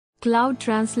Cloud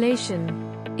translation.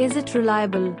 Is it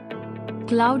reliable?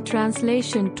 Cloud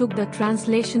translation took the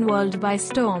translation world by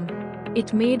storm.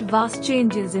 It made vast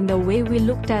changes in the way we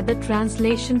looked at the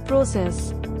translation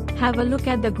process. Have a look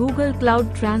at the Google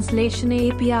Cloud Translation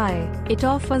API. It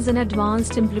offers an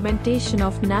advanced implementation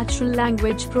of natural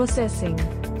language processing.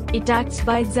 It acts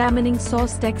by examining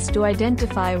source text to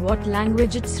identify what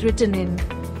language it's written in.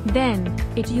 Then,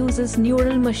 it uses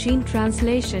neural machine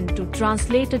translation to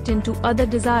translate it into other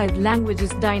desired languages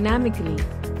dynamically.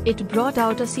 It brought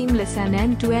out a seamless and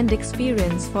end-to-end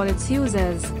experience for its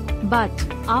users. But,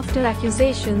 after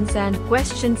accusations and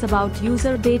questions about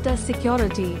user data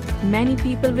security, many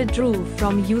people withdrew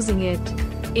from using it.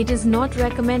 It is not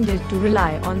recommended to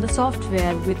rely on the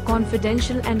software with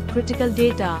confidential and critical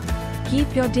data.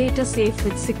 Keep your data safe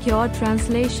with secure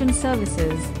translation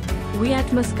services. We at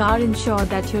MASQAR ensure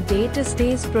that your data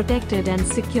stays protected and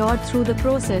secured through the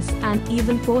process and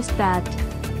even post that.